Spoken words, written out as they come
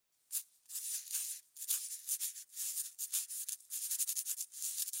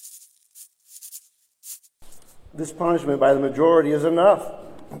This punishment by the majority is enough.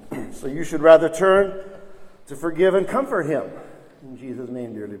 So you should rather turn to forgive and comfort him. In Jesus'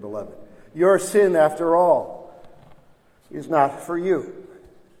 name, dearly beloved. Your sin, after all, is not for you.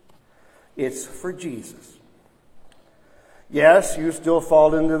 It's for Jesus. Yes, you still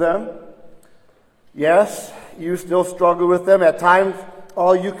fall into them. Yes, you still struggle with them. At times,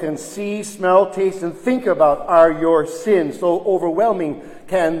 all you can see, smell, taste, and think about are your sins. So overwhelming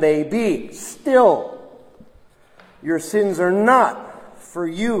can they be. Still, your sins are not for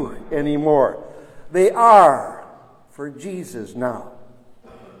you anymore. They are for Jesus now.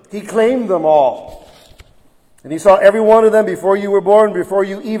 He claimed them all. And he saw every one of them before you were born, before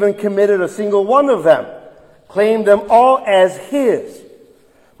you even committed a single one of them. Claimed them all as his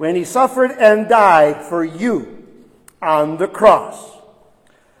when he suffered and died for you on the cross.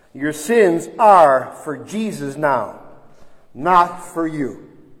 Your sins are for Jesus now, not for you.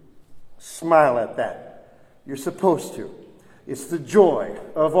 Smile at that. You're supposed to. It's the joy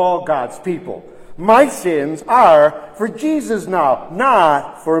of all God's people. My sins are for Jesus now,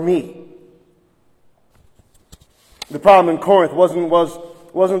 not for me. The problem in Corinth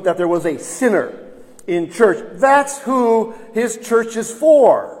wasn't that there was a sinner in church. That's who his church is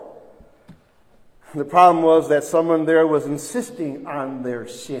for. The problem was that someone there was insisting on their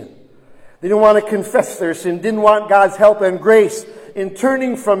sin. They didn't want to confess their sin, didn't want God's help and grace in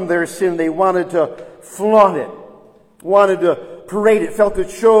turning from their sin. They wanted to flaunt it, wanted to parade it, felt it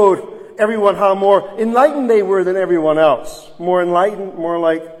showed everyone how more enlightened they were than everyone else. More enlightened, more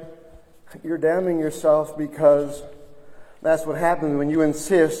like you're damning yourself, because that's what happens when you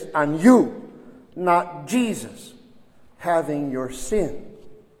insist on you, not Jesus, having your sin.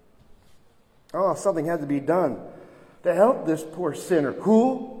 Oh, something had to be done to help this poor sinner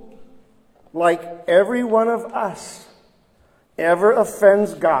who, like every one of us, ever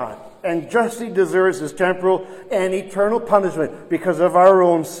offends God and justly deserves his temporal and eternal punishment because of our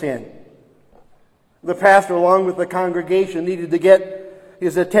own sin. The pastor, along with the congregation, needed to get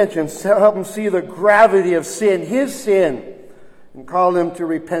his attention, help him see the gravity of sin, his sin, and call him to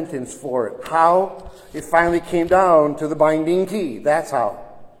repentance for it. How? It finally came down to the binding key. That's how.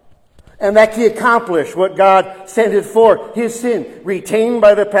 And that key accomplished what God sent it for. His sin, retained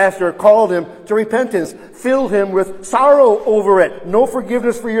by the pastor, called him to repentance, filled him with sorrow over it. No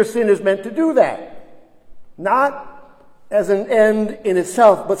forgiveness for your sin is meant to do that. Not as an end in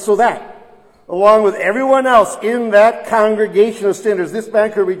itself, but so that, along with everyone else in that congregation of sinners, this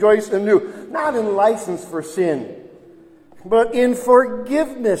man could rejoice anew, not in license for sin, but in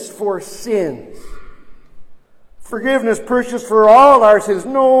forgiveness for sins. Forgiveness purchased for all our sins,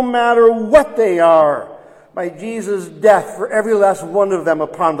 no matter what they are, by Jesus' death for every last one of them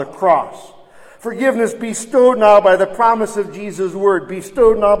upon the cross. Forgiveness bestowed now by the promise of Jesus' word,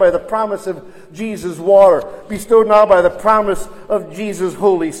 bestowed now by the promise of Jesus' water, bestowed now by the promise of Jesus'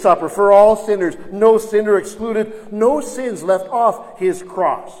 holy supper. For all sinners, no sinner excluded, no sins left off his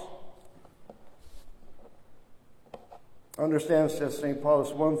cross. Understand, says St. Paul,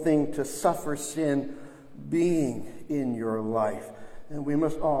 it's one thing to suffer sin being in your life. And we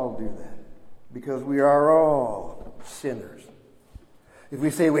must all do that, because we are all sinners. If we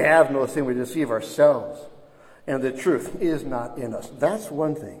say we have no sin, we deceive ourselves, and the truth is not in us. That's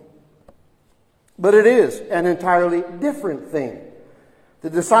one thing. But it is an entirely different thing to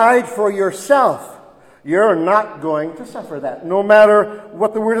decide for yourself you're not going to suffer that, no matter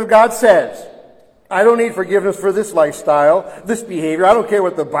what the Word of God says. I don't need forgiveness for this lifestyle, this behavior. I don't care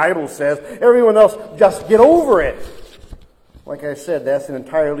what the Bible says. Everyone else, just get over it. Like I said, that's an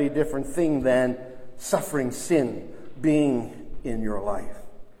entirely different thing than suffering sin being in your life.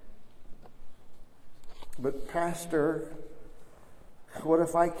 But Pastor, what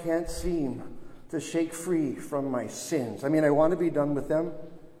if I can't seem to shake free from my sins? I mean, I want to be done with them.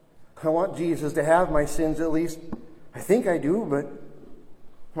 I want Jesus to have my sins at least. I think I do, but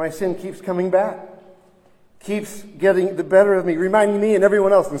my sin keeps coming back. Keeps getting the better of me, reminding me and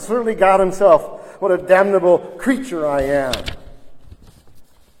everyone else, and certainly God himself, what a damnable creature I am.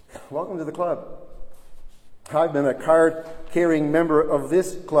 Welcome to the club. I've been a card-carrying member of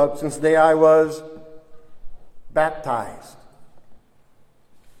this club since the day I was baptized.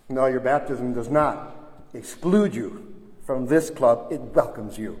 No, your baptism does not exclude you from this club. It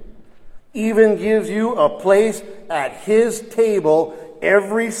welcomes you. Even gives you a place at his table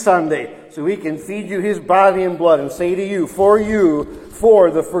every Sunday, so he can feed you his body and blood and say to you, for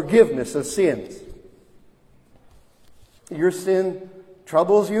the forgiveness of sins. Your sin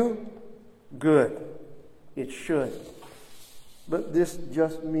troubles you? Good. It should. But this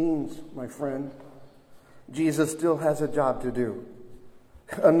just means, my friend, Jesus still has a job to do.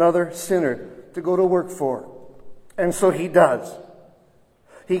 Another sinner to go to work for. And so he does.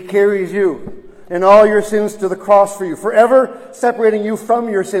 He carries you and all your sins to the cross for you, forever separating you from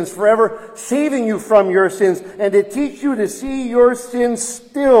your sins, forever saving you from your sins, and to teach you to see your sins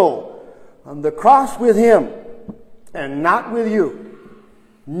still on the cross with him and not with you.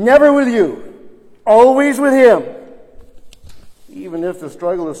 Never with you. Always with him. Even if the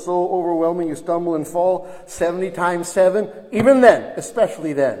struggle is so overwhelming you stumble and fall 70 times 7, even then,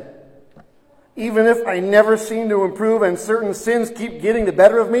 especially then. Even if I never seem to improve and certain sins keep getting the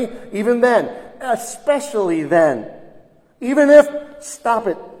better of me, even then, especially then. Even if, stop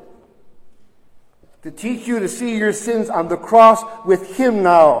it. To teach you to see your sins on the cross with him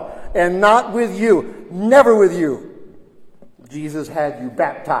now, and not with you, never with you. Jesus had you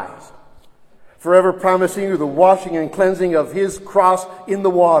baptized, forever promising you the washing and cleansing of his cross in the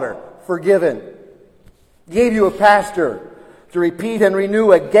water, forgiven. Gave you a pastor to repeat and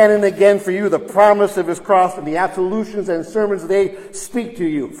renew again and again for you the promise of his cross and the absolutions and sermons they speak to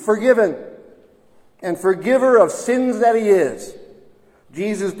you, forgiven. And forgiver of sins that he is,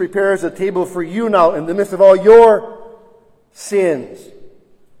 Jesus prepares a table for you now in the midst of all your sins,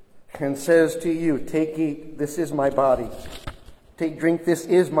 and says to you, take, eat, this is my body. Take, drink, this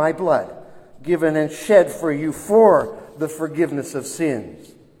is my blood, given and shed for you for the forgiveness of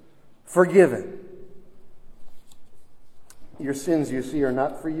sins. Forgiven. Your sins, you see, are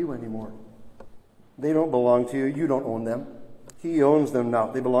not for you anymore. They don't belong to you. You don't own them. He owns them now.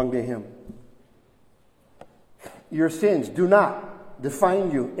 They belong to him. Your sins do not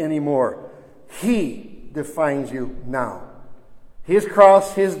define you anymore. He defines you now. His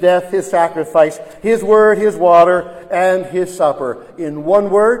cross, his death, his sacrifice, his word, his water, and his supper. In one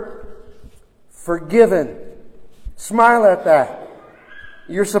word, forgiven. Smile at that.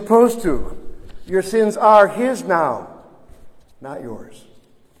 You're supposed to. Your sins are his now, not yours.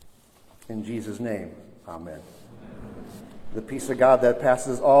 In Jesus' name, amen. The peace of God that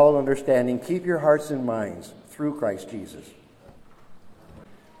passes all understanding, keep your hearts and minds through Christ Jesus.